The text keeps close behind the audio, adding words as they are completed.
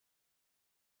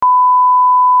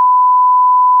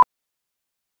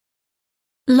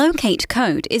Locate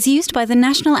Code is used by the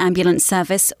National Ambulance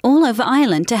Service all over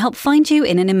Ireland to help find you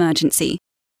in an emergency.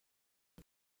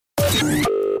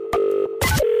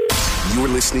 You're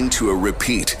listening to a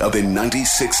repeat of the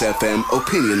 96 FM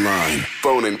Opinion Line.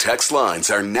 Phone and text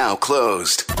lines are now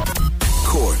closed.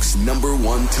 Cork's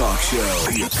 #1 talk show,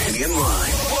 The Opinion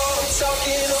Line.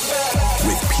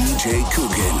 With PJ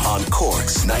Coogan on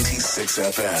Cork's 96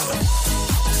 FM.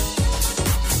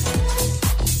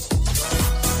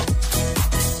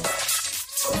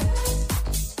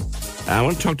 I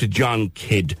want to talk to John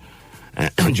Kidd.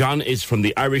 John is from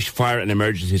the Irish Fire and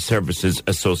Emergency Services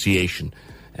Association.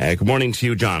 Good morning to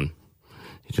you, John.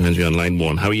 He joins me on line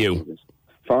 1. How are you?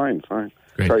 Fine.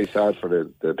 Great. Very sad for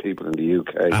the people in the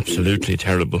UK. Absolutely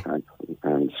terrible.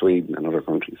 And Sweden and other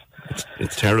countries.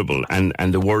 It's terrible.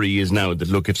 And the worry is now that,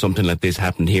 look, if something like this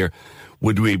happened here,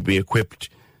 would we be equipped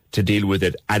to deal with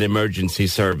it at emergency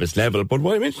service level? But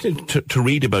what I mentioned to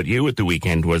read about you at the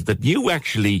weekend was that you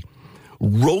actually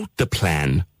wrote the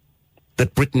plan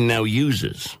that Britain now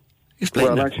uses.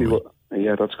 Explain that to me.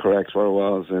 Yeah, that's correct. What it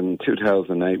was, in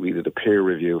 2008, we did a peer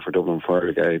review for Dublin Fire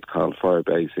Brigade called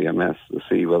Firebase EMS to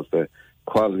see was the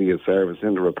quality of service.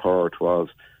 In the report was,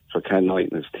 so Ken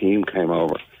Knight and his team came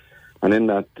over. And in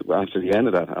that, after the end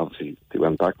of that, obviously, they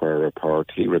went back by a report.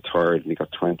 He retired and he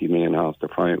got 20 million off the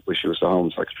Prime, which was the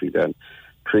Home Secretary then.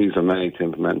 Theresa May to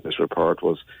implement this report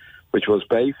which was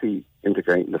basically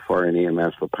integrating the fire and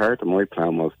EMS. But part of my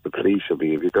plan was the police should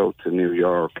be, if you go to New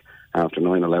York after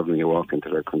 9/11 and you walk into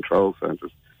their control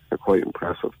centres, they're quite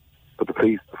impressive. But the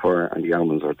police, the fire and the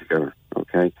ambulance are together,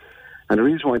 okay? And the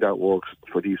reason why that works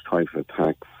for these types of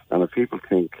attacks, and if people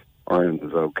think Ireland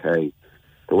is okay,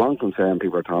 the one concern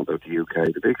people are talking about the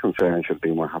UK, the big concern should have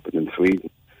been what happened in Sweden.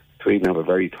 Sweden have a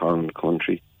very tolerant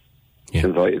country,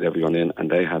 invited everyone in, and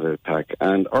they had an attack.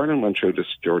 And Ireland went through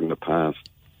this during the past.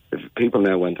 If people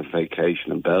now went on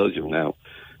vacation in Belgium now,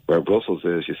 where Brussels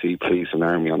is, you see police and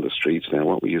army on the streets now,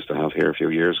 what we used to have here a few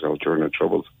years ago during the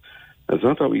Troubles. And it's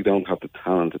not that we don't have the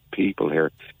talented people here.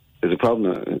 There's a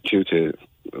problem due to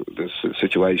this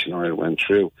situation Ireland went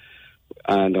through.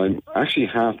 And I'm actually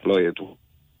half blighted.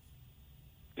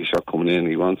 He's coming in,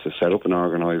 he wants to set up an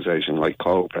organisation like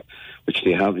COBRA, which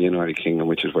they have in the United Kingdom,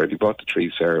 which is where they bought the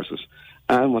 3 services,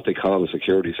 and what they call a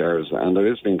security service. And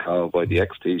there is being called by the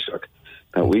ex-Taoiseach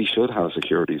that we should have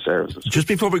security services. Just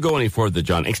before we go any further,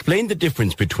 John, explain the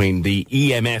difference between the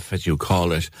EMF, as you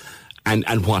call it,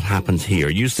 and what happens here.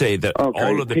 You say that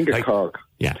all of the... Think of Cork.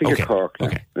 Yeah, Think of Cork now.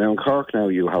 Okay. Now in Cork now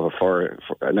you have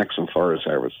an excellent fire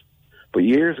service. But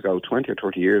years ago, 20 or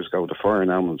 30 years ago, the fire and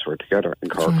ambulance were together in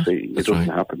Cork City. It doesn't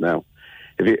happen now.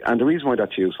 And the reason why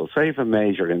that's useful, say if a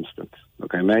major incident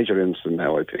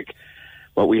now, I think,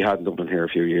 what we had in Dublin here a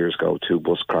few years ago, 2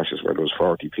 bus crashes where there was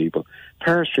 40 people.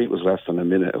 Paris Street was less than a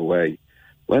minute away.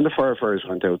 When the firefighters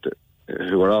went out,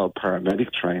 who were all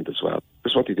paramedic trained as well,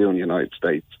 this is what they do in the United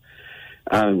States.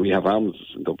 And we have ambulances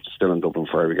still in Dublin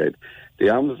Fire Brigade. The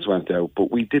ambulances went out,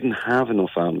 but we didn't have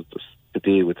enough ambulances to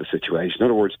deal with the situation. In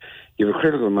other words, you have a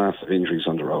critical mass of injuries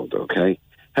on the road, okay?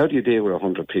 How do you deal with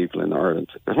 100 people in Ireland?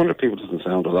 100 people doesn't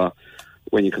sound a lot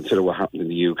when you consider what happened in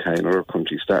the UK and other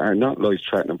countries that are not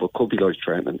life-threatening, but could be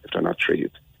life-threatening if they're not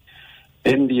treated.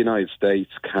 In the United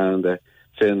States, Canada,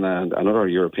 Finland and other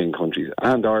European countries,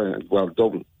 and Ireland, well,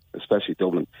 Dublin, especially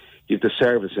Dublin, you have the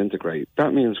service integrate.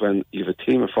 That means when you have a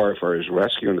team of firefighters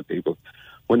rescuing the people,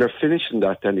 when they're finishing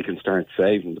that, then they can start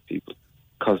saving the people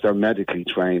because they're medically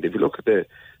trained. If you look at the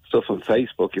stuff on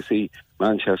Facebook, you see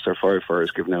Manchester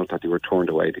firefighters giving out that they were turned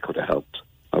away, they could have helped,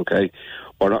 okay?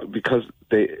 Or not, because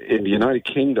in the United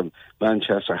Kingdom,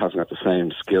 Manchester hasn't got the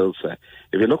same skill set.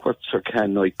 If you look what Sir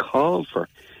Ken Knight called for,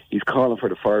 he's calling for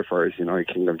the firefighters in the United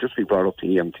Kingdom just to be brought up to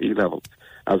EMT level.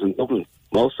 As in Dublin,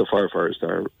 most of the firefighters that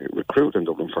are recruited in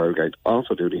Dublin Fire Brigade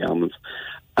also do the ambulance,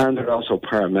 and they're also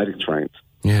paramedic trained.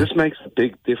 Yeah. This makes a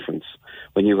big difference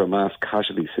when you have a mass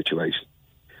casualty situation.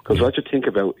 Because what you think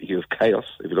about, you have chaos.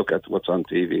 If you look at what's on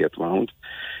TV at the moment,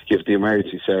 you have the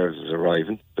emergency services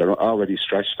arriving. They're already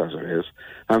stretched as it is.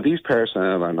 And these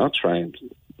personnel are not trained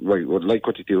like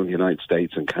what they do in the United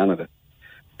States and Canada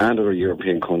and other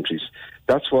European countries.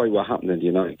 That's why what happened in the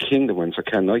United Kingdom when Sir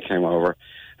Ken Knight came over,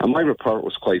 and my report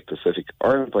was quite specific.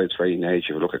 Ireland, by its very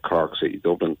nature, if you look at Cork City,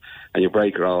 Dublin, and you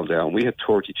break it all down, we had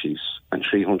 30 chiefs and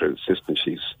 300 assistant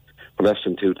chiefs for less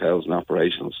than 2,000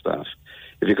 operational staff.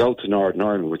 If you go to Northern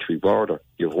Ireland, which we border,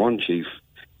 you have 1 chief,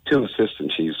 2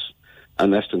 assistant chiefs,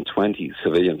 and less than 20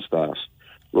 civilian staff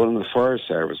running the fire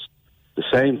service. The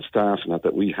same staff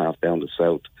that we have down the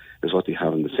south is what they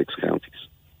have in the 6 counties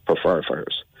for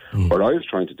firefighters. What I was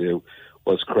trying to do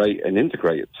was create an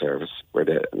integrated service where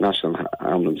the National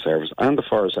Ambulance Service and the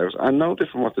Fire Service, and no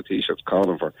different what the Taoiseach's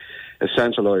calling for, a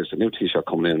centralised, a new Taoiseach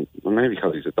coming in, well, maybe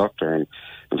because he's a doctor, and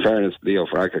in fairness, Leo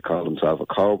Varadkar called himself a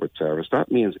corporate service.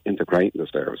 That means integrating the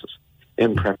services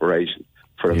in preparation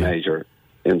for a major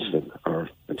incident or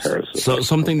a terrorist. So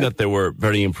something that they were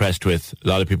very impressed with, a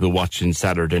lot of people watching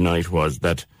Saturday night, was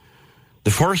that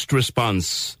the first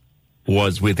response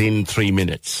was within 3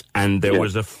 minutes, and there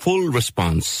was a full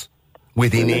response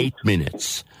within 8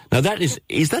 minutes. Now,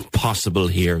 is that possible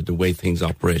here, the way things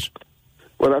operate?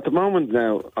 Well, at the moment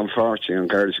now, unfortunately,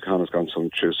 Garda Síochána has gone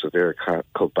through severe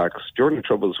cutbacks. During the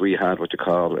troubles we had, what you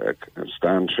call a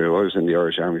stand through, I was in the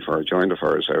Irish Army before I joined the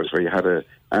Fire Service, where you had an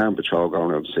armed patrol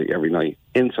going out to sea every night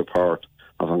in support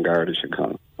of Garda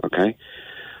Síochána, okay?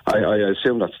 I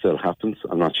assume that still happens.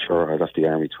 I'm not sure. I left the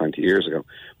Army 20 years ago.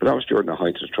 But that was during the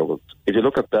height of the trouble. If you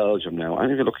look at Belgium now,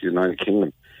 and if you look at the United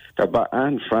Kingdom,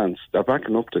 and France, they're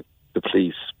backing up the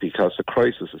police because the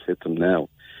crisis has hit them now.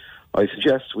 I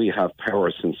suggest we have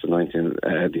powers since the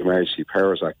Emergency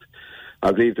Powers Act.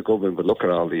 I believe the government would look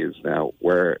at all these now,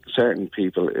 where certain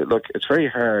people, look, it's very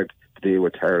hard to deal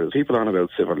with terrorism. People on about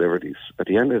civil liberties. At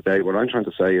the end of the day, what I'm trying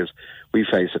to say is we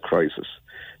face a crisis.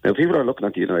 Now, people are looking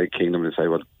at the United Kingdom and say,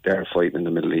 well, they're fighting in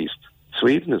the Middle East.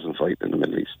 Sweden isn't fighting in the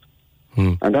Middle East.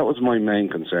 And that was my main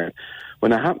concern.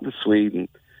 When it happened to Sweden,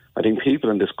 I think people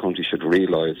in this country should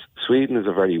realise Sweden is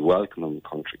a very welcoming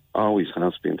country, always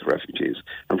has been to refugees,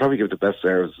 and probably give the best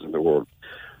services in the world.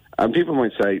 And people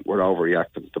might say we're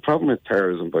overreacting. The problem with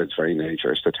terrorism by its very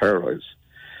nature is to terrorise.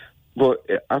 But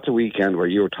at the weekend where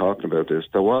you were talking about this,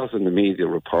 there was in the media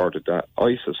reported that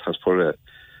ISIS has put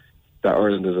that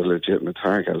Ireland is a legitimate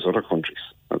target as other countries,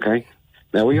 okay?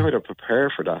 Now, we either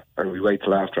prepare for that or we wait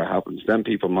till after it happens. Then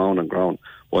people moan and groan,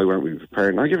 why weren't we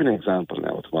prepared? And I'll give you an example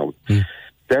now at the moment.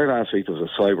 There last week there was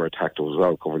a cyber attack that was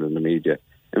well covered in the media.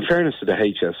 In fairness to the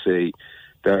HSE,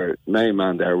 their main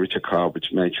man there, Richard Corbett,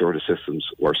 made sure the systems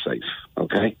were safe,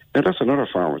 okay? Now, that's another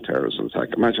form of terrorism attack.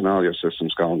 Imagine all your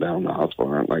systems going down in the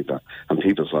hospital aren't like that, and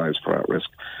people's lives put at risk.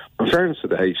 In fairness to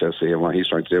the HSE and what he's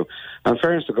trying to do, and in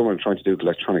fairness to the government trying to do the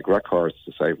electronic records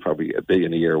to save probably $1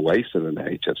 billion a year wasted in the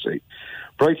HSE,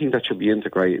 but I think that should be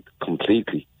integrated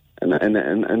completely. And in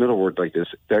another word like this,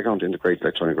 they're going to integrate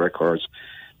electronic records.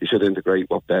 You should integrate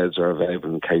what beds are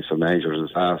available in case of major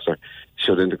disaster. You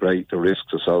should integrate the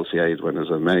risks associated when there's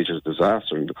a major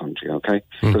disaster in the country, okay?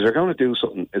 Because they're going to do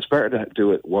something. It's better to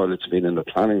do it while it's been in the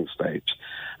planning stage.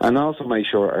 And also make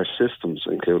sure our systems,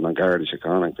 including Garda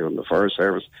Síochána, including the Fire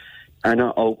Service, are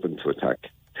not open to attack.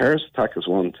 Terrorist attack is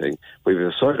one thing. We have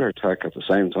a cyber attack at the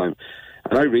same time.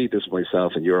 And I read this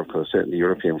myself in Europe because I sit in the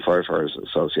European Firefighters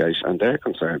Association, and they're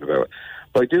concerned about it.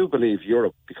 But I do believe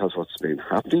Europe, because what's been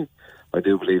happening, I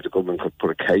do believe the government could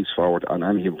put a case forward on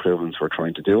any improvements we're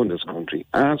trying to do in this country,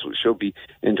 as we should be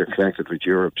interconnected with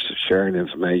Europe, sharing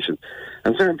information.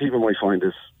 And certain people might find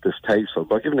this distasteful,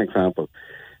 but I'll give an example.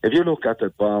 If you look at the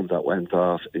bomb that went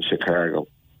off in Chicago,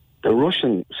 the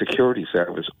Russian security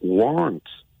service warned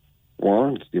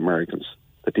the Americans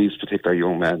that these particular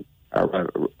young men are,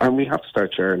 and we have to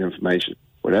start sharing information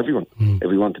with everyone if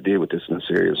we want to deal with this in a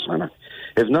serious manner.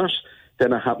 If not,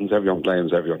 then it happens, everyone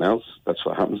blames everyone else. That's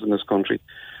what happens in this country.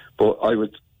 But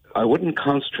I wouldn't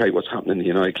concentrate what's happening in the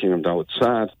United Kingdom, though it's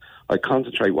sad. I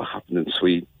concentrate what happened in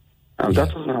Sweden. And that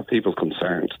doesn't have people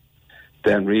concerned.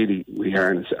 Then really we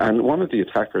are in a, and one of the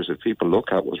attackers that people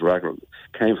look at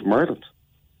came from Ireland,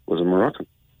 was a Moroccan.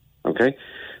 Okay?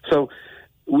 So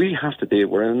we have to deal,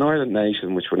 we're an island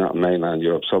nation, which we're not in mainland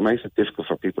Europe, so it makes it difficult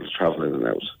for people to travel in and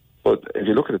out. But if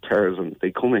you look at the terrorism,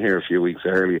 they come in here a few weeks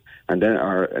early, and then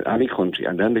or any country,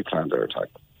 and then they plan their attack.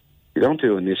 You don't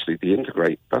do initially, they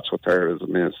integrate. That's what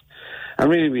terrorism is. And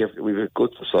really, we have a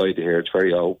good society here. It's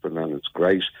very open and it's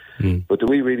great. But do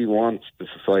we really want the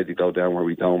society to go down where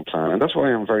we don't plan? And that's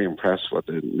why I'm very impressed with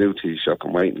the new Taoiseach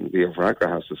and waiting. Leo Varadkar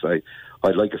has to say,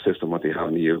 I'd like a system what they have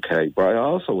in the UK. But I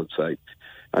also would say,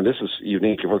 and this is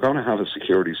unique, if we're going to have a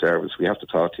security service, we have to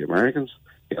talk to the Americans,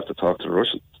 we have to talk to the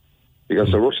Russians. Because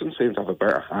the Russians seem to have a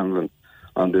better handling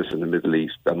on this in the Middle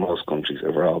East than most countries,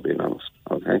 if we're all being honest.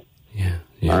 Okay? Yeah.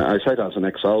 I say that as an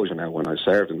ex-soldier now when I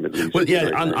served in the Middle East. Well, yeah,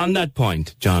 on that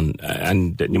point, John,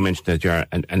 and you mentioned that you're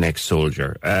an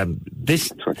ex-soldier.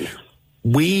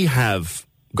 We have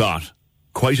got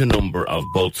quite a number of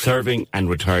both serving and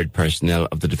retired personnel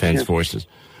of the Defence Forces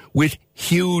with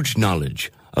huge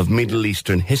knowledge of Middle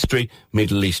Eastern history,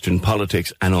 Middle Eastern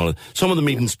politics and all. Some of them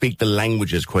even speak the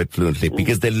languages quite fluently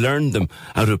because they learned them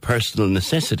out of personal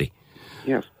necessity.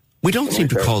 Yes. We don't seem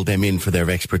to call them in for their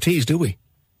expertise, do we?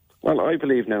 Well, I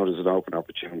believe now there's an open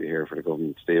opportunity here for the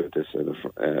government to deal with this in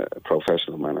a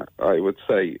professional manner. I would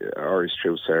say Irish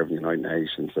troops serving the United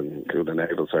Nations and the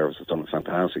Naval Service has done a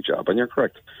fantastic job. And you're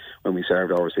correct. When we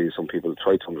served overseas, some people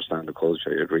try to understand the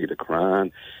culture. You'd read the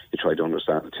Quran. You try to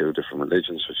understand the two different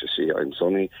religions, which is Shia and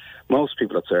Sunni. Most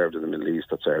people that served in the Middle East,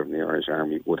 that served in the Irish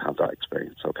Army, would have that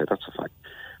experience. Okay, that's a fact.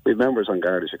 We have members on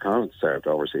Garda Síochána that served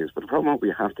overseas. But the problem what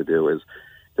we have to do is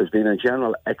there's been a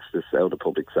general exodus out of the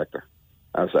public sector,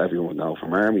 as everyone would know,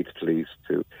 from army to police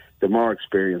to the more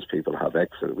experienced people have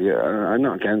exited. I'm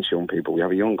not against young people. We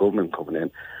have a young government coming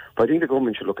in. But I think the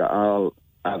government should look at all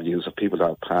avenues of people that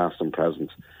have past and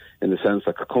present, in the sense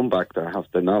that could come back that have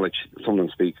the knowledge. Some of them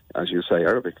speak, as you say,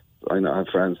 Arabic. I have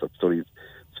friends that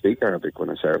speak Arabic when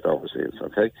I served overseas,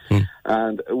 okay?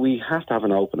 And we have to have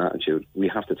an open attitude. We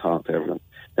have to talk to everyone.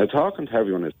 Now, talking to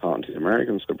everyone is talking to the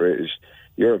Americans, the British,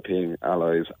 European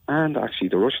allies, and actually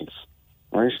the Russians,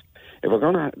 right? If we're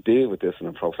going to deal with this in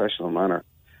a professional manner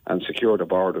and secure the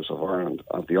borders of Ireland,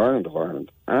 of the island of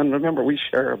Ireland, and remember, we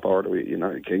share a border with the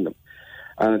United Kingdom,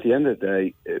 and at the end of the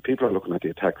day, people are looking at the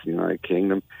attacks in the United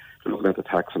Kingdom, you're looking at the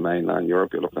attacks in mainland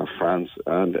Europe, you're looking at France,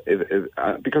 and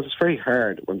because it's very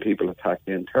hard when people attack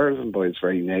in. Terrorism by its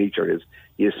very nature is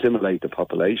you assimilate the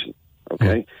population,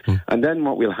 okay? And then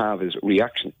what we'll have is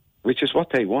reaction, which is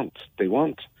what they want. They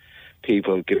want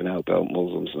people giving out about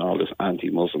Muslims and all this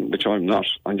anti-Muslim, which I'm not.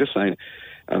 I'm just saying,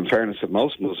 in fairness to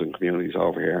most Muslim communities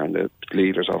over here and the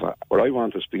leaders of it, what I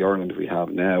want is the Ireland we have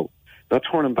now, not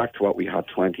turning back to what we had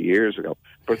 20 years ago.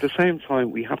 But at the same time,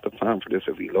 we have to plan for this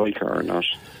if we like it or not.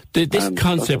 This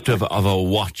concept of a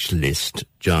watch list,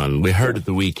 John, we heard at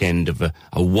the weekend of a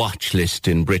watch list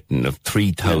in Britain of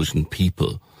 3,000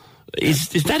 people. Is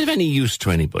that of any use to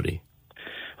anybody?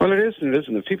 Well, it is and it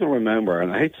isn't. If people remember,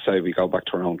 and I hate to say we go back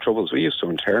to our own troubles, we used to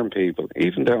intern people,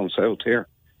 even down south here,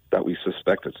 that we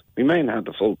suspected. We may not have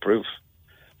the full proof.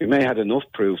 We may have had enough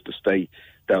proof to state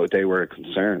that they were a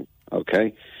concern,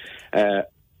 okay? And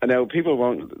now people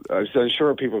won't, I'm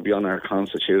sure people will be on our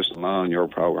constitutional law and your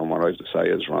programme, what I have to say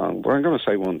is wrong. But I'm going to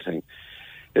say one thing.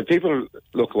 If people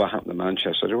look at what happened in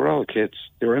Manchester, they were all kids.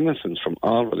 They were innocents from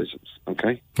all religions,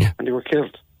 okay? Yeah. And they were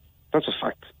killed. That's a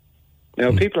fact.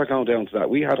 Now, people are going down to that.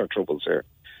 We had our troubles here.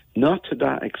 Not to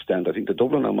that extent. I think the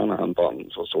Dublin and Monaghan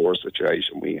bombs was the worst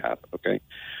situation we had, okay?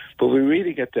 But we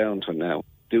really get down to now.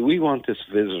 Do we want this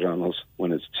visit on us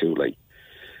when it's too late?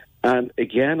 And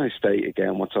again, I state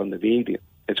again what's on the media.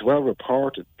 It's well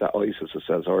reported that ISIS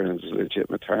says Ireland is a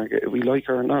legitimate target. If we like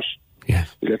it or not.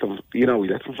 Yes. We let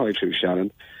them fly through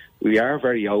Shannon. We are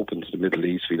very open to the Middle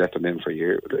East. We let them in for a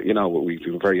year.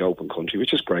 We're a very open country,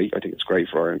 which is great. I think it's great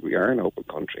for Ireland. We are an open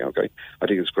country, okay? I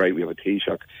think it's great. We have a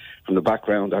Taoiseach from the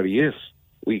background that he is.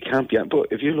 We can't be... But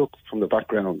if you look from the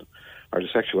background or the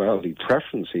sexuality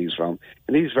preference he's from,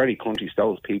 in these very countries,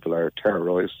 those people are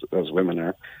terrorised, as women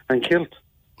are, and killed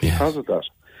because of that.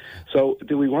 So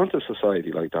do we want a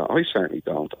society like that? I certainly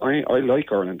don't. I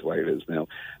like Ireland the way it is now,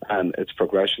 and its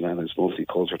progression and its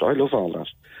multicultural. I love all that.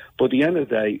 But at the end of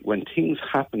the day, when things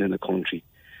happen in a country,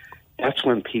 that's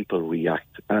when people react.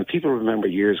 And people remember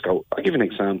years ago, I'll give an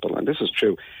example, and this is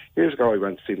true. Years ago, I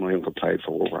went to see my uncle played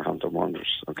for Wolverhampton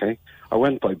Wanderers, okay? I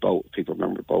went by boat. People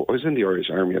remember boat. I was in the Irish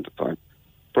Army at the time.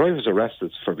 But I was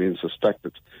arrested for being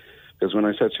suspected. Because when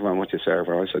I said to him, what do you serve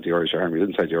for? I said the Irish Army. I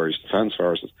didn't say the Irish Defence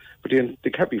Forces. But they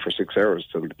kept me for 6 hours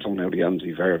till somehow the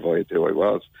MD verified who I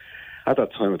was. At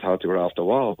that time, I thought they were off the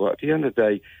wall. But at the end of the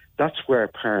day, that's where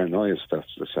paranoia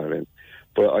starts to set in.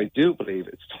 But I do believe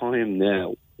it's time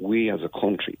now, we as a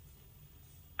country,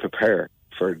 prepare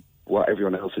for what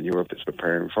everyone else in Europe is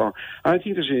preparing for. And I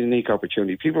think there's a unique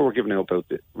opportunity. People were giving out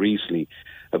recently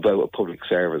about a public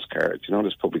service card. You know,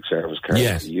 this public service card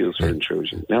yes. used for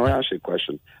intrusion. Now, I ask you a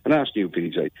question, and I ask you,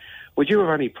 PJ, would you have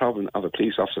any problem of a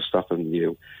police officer stopping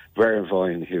you,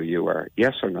 verifying who you are?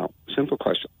 Yes or no? Simple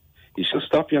question. He should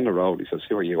stop you on the road. He says,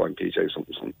 who are you? I'm PJ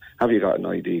something. Have you got an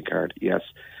ID card? Yes.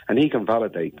 And he can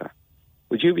validate that.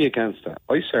 Would you be against that?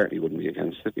 I certainly wouldn't be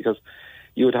against it, because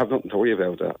you would have nothing to worry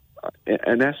about that.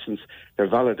 In essence, they're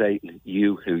validating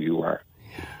you who you are.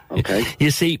 Okay. You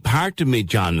see, part of me,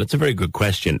 John, that's a very good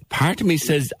question. Part of me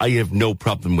says I have no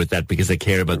problem with that because I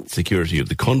care about the security of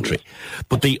the country.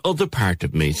 But the other part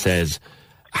of me says,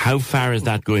 how far is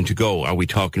that going to go? Are we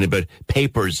talking about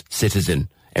papers citizen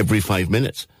every 5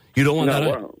 minutes? You don't want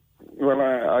that? Well,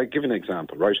 I give an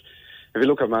example, right? If you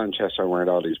look at Manchester, where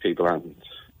all these people and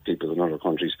people in other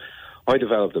countries, I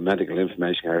developed a medical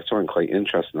information card, so I'm quite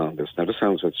interested in this. Now, this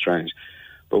sounds a bit strange,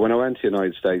 but when I went to the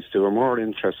United States, they were more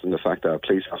interested in the fact that a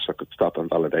police officer could stop and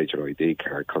validate your ID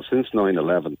card, because since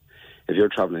 9/11, if you're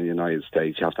travelling in the United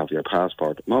States, you have to have your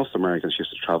passport. Most Americans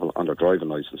used to travel on their driving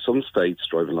licence. Some states'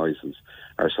 driving licence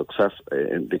are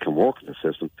they can work in the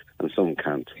system, and some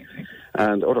can't.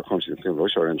 And other countries, including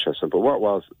Russia, are interested. But what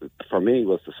was, for me,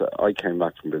 was I came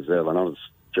back from Brazil, and I was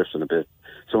drifting a bit.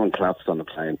 Someone collapsed on the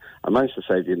plane. I managed to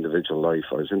save the individual life.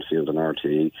 I was interviewed on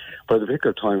RTE. But at the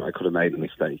particular time, I could have made a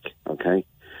mistake, okay?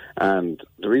 And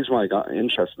the reason why I got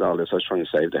interested in all this, I was trying to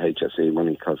save the HSE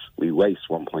money because we waste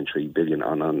 1.3 billion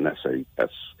on unnecessary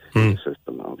tests in the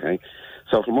system, okay?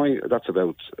 So for that's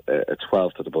about a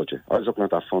 12th of the budget. I was looking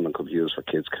at that fund and could be used for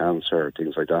kids' cancer or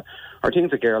things like that. Or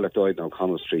things the girl that died in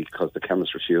O'Connell Street because the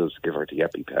chemist refused to give her the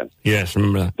EpiPen. Yes,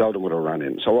 remember that. That would have ran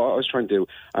in. So what I was trying to do,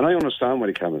 and I understand why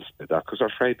the chemists did that, because they're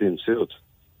afraid of being sued.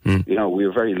 You know,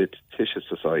 we're a very litigious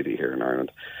society here in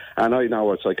Ireland. And I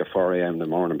know it's like at 4 a.m. in the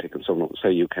morning picking someone up.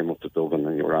 Say you came up to Dublin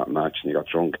and you were at a match and you got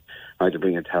drunk. I had to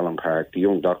bring you to Telling Park. The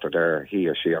young doctor there, he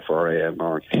or she at 4 a.m.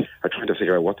 morning are trying to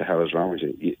figure out what the hell is wrong with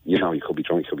you. You know, you could be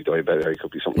drunk, you could be diabetic, or you could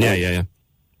be something else. Yeah.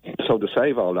 So to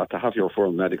save all that, to have your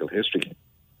full medical history,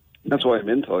 that's why I'm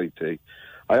into IT.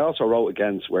 I also wrote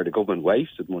against where the government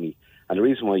wasted money. And the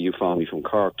reason why you found me from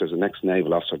Cork, there's an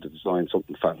ex-naval officer that designed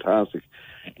something fantastic,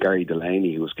 Gary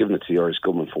Delaney, who was giving it to the Irish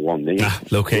government for $1 million.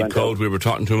 Locate Code, we were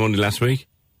talking to him only last week.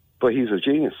 But he's a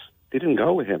genius. They didn't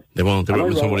go with him. They won't. They went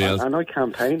with somebody else. And I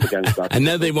campaigned against that. And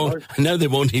now they won't. Now they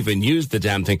won't even use the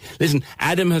damn thing. Listen,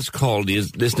 Adam has called. He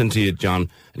is listening to you, John,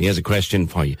 and he has a question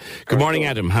for you. Good morning,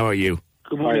 Adam. How are you?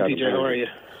 Good morning, PJ. How are you?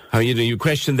 How are you doing? You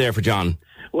question there for John?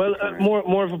 Well,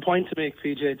 more of a point to make,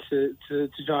 PJ, to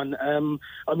John.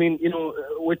 I mean, you know,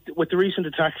 with the recent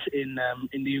attacks in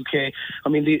the UK, I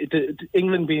mean, the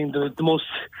England being the most,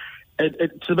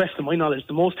 to the best of my knowledge,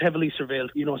 the most heavily surveilled,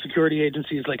 you know, security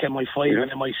agencies like MI5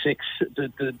 and MI6,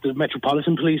 the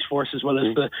Metropolitan Police Force, as well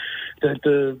as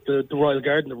the Royal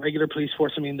Guard and the regular police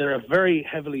force. I mean, they're a very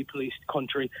heavily policed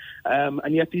country,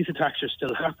 and yet these attacks are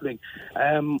still happening.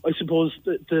 I suppose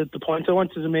the point I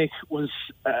wanted to make was,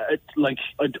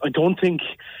 I don't think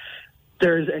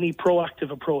there's any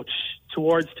proactive approach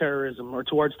towards terrorism or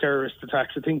towards terrorist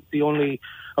attacks. I think the only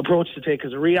approach to take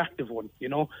is a reactive one, you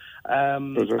know.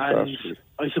 And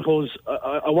I suppose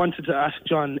I wanted to ask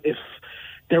John if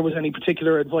there was any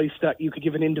particular advice that you could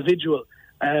give an individual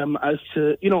as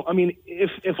to, you know, I mean,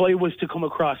 if I was to come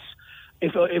across,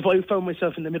 if I found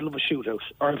myself in the middle of a shootout,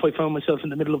 or if I found myself in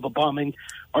the middle of a bombing,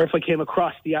 or if I came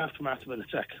across the aftermath of an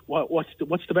attack, what's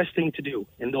the best thing to do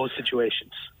in those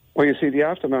situations? Well, you see, the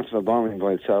aftermath of a bombing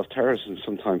by itself, terrorists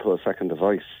sometimes put a second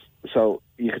device. So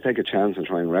you could take a chance and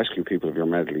try and rescue people if you're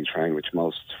medically trained, which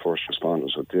most first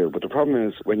responders would do. But the problem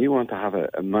is, when you want to have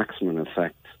a maximum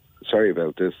effect, sorry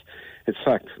about this, it's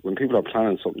fact, when people are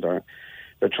planning something,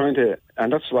 they're trying to,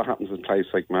 and that's what happens in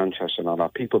places like Manchester and all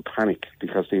that. People panic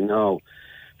because they know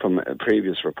from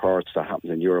previous reports that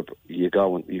happened in Europe, you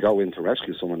go in to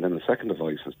rescue someone, then a second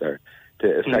device is there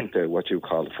to affect what you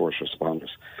call the first responders.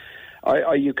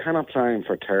 You cannot plan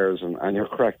for terrorism, and you're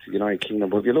correct, the United Kingdom.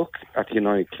 But if you look at the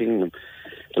United Kingdom,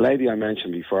 the lady I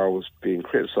mentioned before was being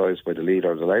criticised by the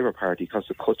leader of the Labour Party because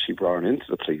of the cuts she brought into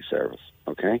the police service,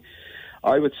 okay?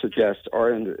 I would suggest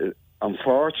Ireland,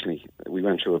 unfortunately, we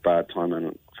went through a bad time, and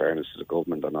in fairness to the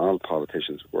government and all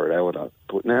politicians were out of that.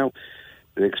 But now,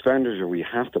 the expenditure we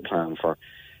have to plan for,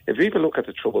 if people look at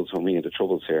the troubles, when we had the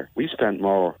troubles here, we spent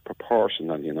more proportion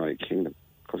than the United Kingdom,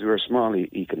 because we're a small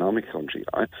economic country.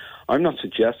 I'm not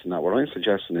suggesting that. What I'm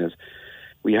suggesting is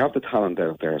we have the talent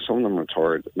out there. Some of them are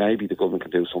retired. Maybe the government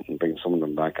can do something, bring some of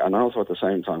them back. And also at the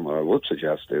same time, what I would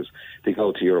suggest is they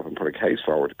go to Europe and put a case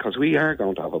forward, because we are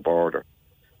going to have a border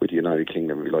with the United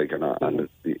Kingdom, if we like or not, and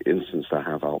the instance that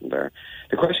have happened there.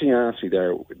 The question you asked me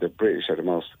there, the British are the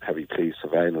most heavy police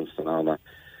surveillance and all that.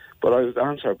 But I would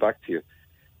answer back to you,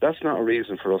 that's not a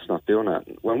reason for us not doing that.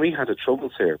 When we had the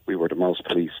troubles here, we were the most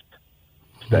policed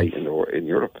state in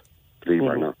Europe, believe it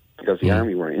or not, because the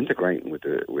army were integrating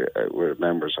with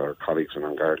members or colleagues in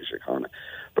Garda Síochána.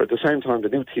 But at the same time, the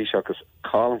new Taoiseach is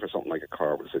calling for something like a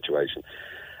Corba situation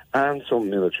and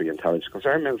some military intelligence, because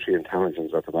our military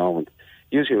intelligence at the moment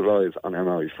usually relies on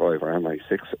MI5 or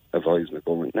MI6 advising the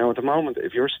government. Now, at the moment,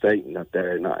 if you're stating that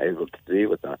they're not able to deal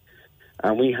with that,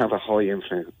 and we have a high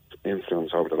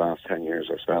influence over the last 10 years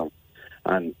or so,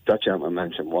 and that gentleman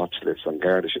mentioned watch lists, and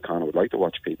Garda Síochána would like to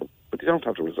watch people, but they don't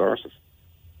have the resources.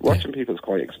 Watching people is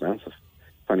quite expensive,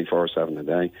 24/7 a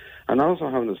day. And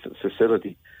also having this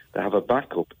facility to have a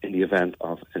backup in the event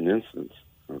of an incident,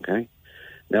 okay?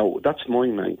 Now, that's my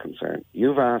main concern.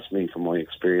 You've asked me from my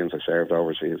experience. I served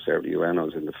overseas, served the UN, I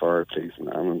was in the fire, police and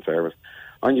ambulance service.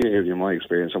 I'm going to give you my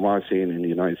experience and what I've seen in the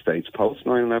United States post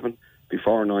 9/11,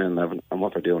 before 9/11, and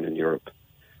what they're doing in Europe.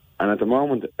 And at the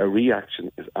moment, a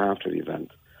reaction is after the event.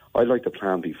 I'd like to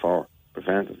plan before,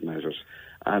 preventive measures,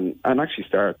 and actually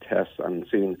start tests and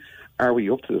seeing, are we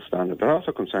up to the standard? They're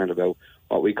also concerned about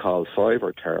what we call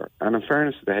cyber terror. And in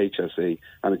fairness to the HSE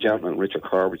and the gentleman, Richard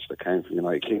Corbett, that came from the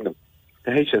United Kingdom,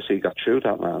 the HSE got through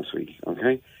that last week,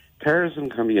 okay?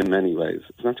 Terrorism can be in many ways.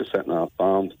 It's not just setting off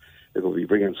bombs. It will be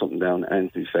bringing something down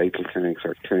into fatal clinics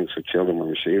or clinics for children where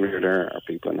machinery are there or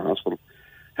people in the hospital.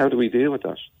 How do we deal with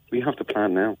that? We have to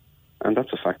plan now. And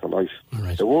that's a fact of life.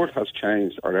 Right. The world has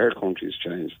changed, or our country's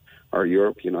changed, or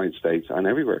Europe, United States, and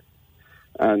everywhere.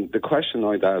 And the question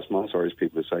I'd ask most Irish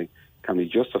people is say, can we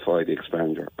justify the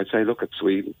expenditure? I'd say, look at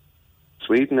Sweden.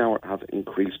 Sweden now have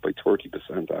increased by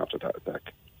 30% after that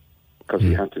attack. Because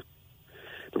we had to.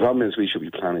 The problem is we should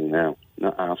be planning now,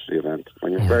 not after the event.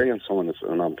 When you're burying someone that's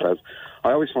unpleasant.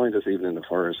 I always find this even in the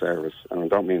fire service, and I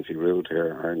don't mean to be rude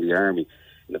here, or in the army.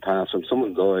 In the past, when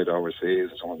someone died overseas,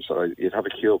 you'd have a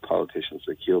queue of politicians,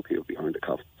 a queue of people behind the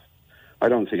coffin. I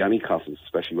don't see any coffins,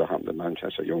 especially what happened in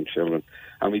Manchester, young children.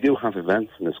 And we do have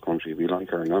events in this country, we like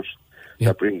it or not,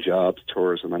 that bring jobs,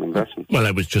 tourism and investment. Well,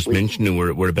 I was just mentioning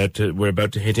we're about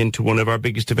to hit into one of our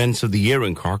biggest events of the year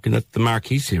in Cork, and that's the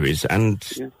Marquee Series. And,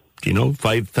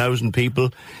 5,000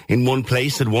 people in one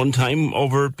place at one time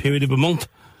over a period of a month.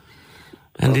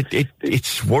 And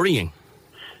it's worrying.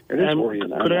 It is worrying.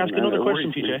 Could I ask another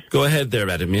question, PJ? Go ahead there,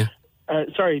 Adam, yeah.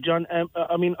 Sorry, John.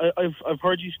 I mean, I've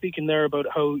heard you speaking there about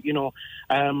how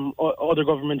other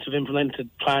governments have implemented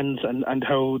plans and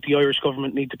how the Irish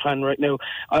government need to plan right now.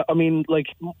 I mean, like,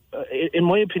 in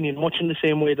my opinion, much in the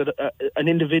same way that an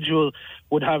individual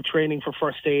would have training for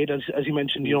first aid, as you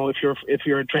mentioned. If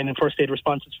you're trained in first aid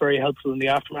response, it's very helpful in the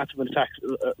aftermath of an attack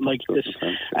like this.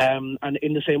 And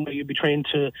in the same way, you'd be trained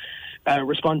to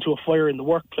respond to a fire in the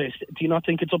workplace. Do you not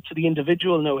think it's up to the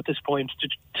individual now at this point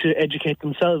to educate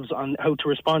themselves on how to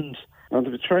respond? Well,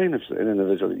 to train an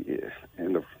individual,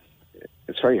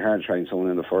 it's very hard to train someone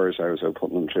in the fire service without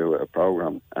putting them through a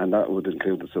programme, and that would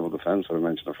include the civil defence. I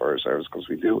mentioned the fire service because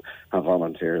we do have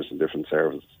volunteers in different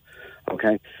services.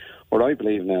 Okay, what I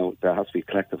believe now, there has to be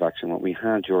collective action. What we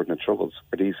had during the Troubles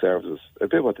for these services, a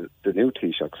bit what the new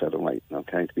Taoiseach said in White,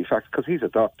 okay, to be fact, because he's a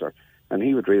doctor, and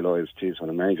he would realise, geez, when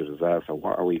a major disaster,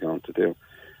 what are we going to do?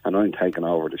 And I'm taking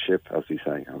over the ship, as they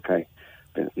say, okay,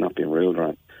 not being ruled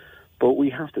around. But we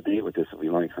have to deal with this if we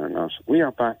like it or not. We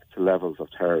are back to levels of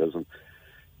terrorism.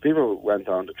 People went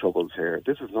on the Troubles here.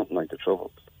 This is nothing like the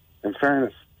Troubles. In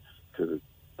fairness to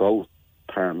both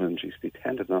paramilitaries, they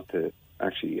tended not to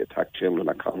actually attack children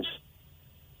at comes.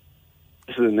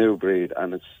 This is a new breed,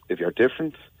 and it's if you're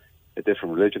different, a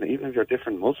different religion, even if you're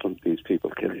different Muslim, these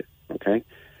people kill you, okay?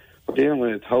 We're dealing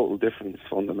with a total different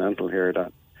fundamental here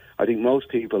that I think most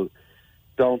people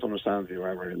don't understand if you're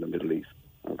ever in the Middle East.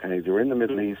 Okay, if you're in the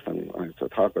Middle East, and I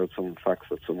talk about some facts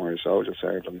that some Irish soldiers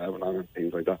served in Lebanon and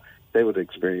things like that, they would have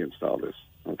experienced all this,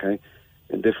 okay?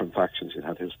 In different factions, you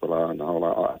had Hezbollah and all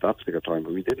that at that particular time,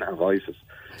 but we didn't have ISIS.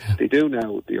 Yeah. They do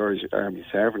now, the Irish Army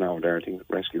serving over there, I think,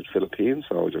 rescued Philippine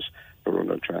soldiers who were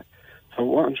under threat. So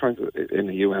what I'm trying to, in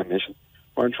the UN mission,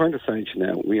 what I'm trying to say to you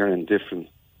now, we are in different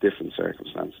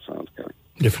circumstances altogether.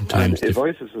 Different times. And if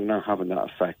ISIS is not having that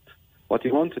effect, what they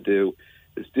want to do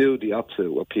is do the opposite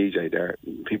of what PJ there.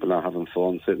 People not having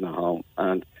fun, sitting at home.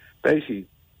 And basically,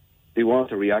 they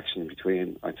want a reaction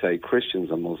between, I'd say,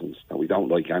 Christians and Muslims. And we don't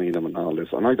like any of them and all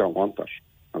this. And I don't want that,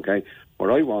 okay? What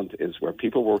I want is where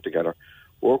people work together,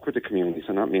 work with the communities.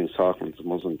 And that means talking to the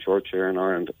Muslim church here in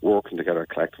Ireland, working together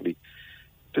collectively.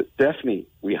 Definitely,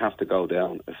 we have to go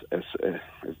down, if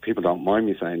people don't mind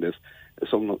me saying this,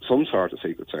 some sort of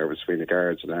secret service between the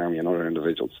guards and the army and other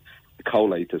individuals to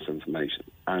collate this information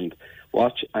and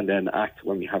watch and then act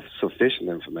when we have sufficient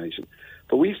information.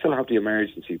 But we still have the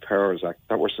Emergency Powers Act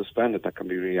that were suspended that can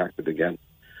be reacted again.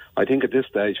 I think at this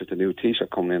stage with the new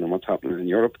Taoiseach coming in and what's happening in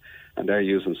Europe and they're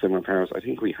using similar powers, I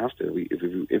think we have to.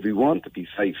 If we want to be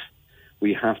safe,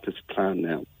 we have to plan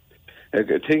now. A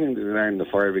thing to learn the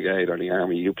fire brigade or the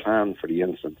army, you plan for the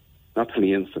instant, not till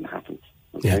the instant happens.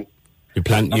 Okay? Yeah. You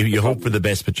plan. You hope for the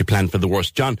best, but you plan for the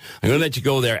worst. John, I'm going to let you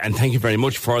go there, and thank you very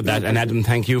much for that. And Adam,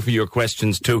 thank you for your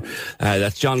questions too.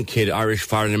 That's John Kidd, Irish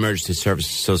Fire and Emergency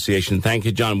Services Association. Thank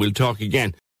you, John. We'll talk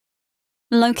again.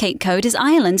 Locate Code is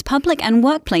Ireland's public and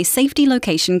workplace safety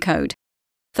location code.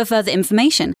 For further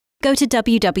information, go to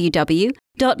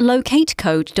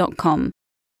www.locatecode.com.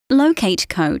 Locate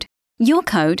Code. Your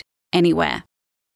code anywhere.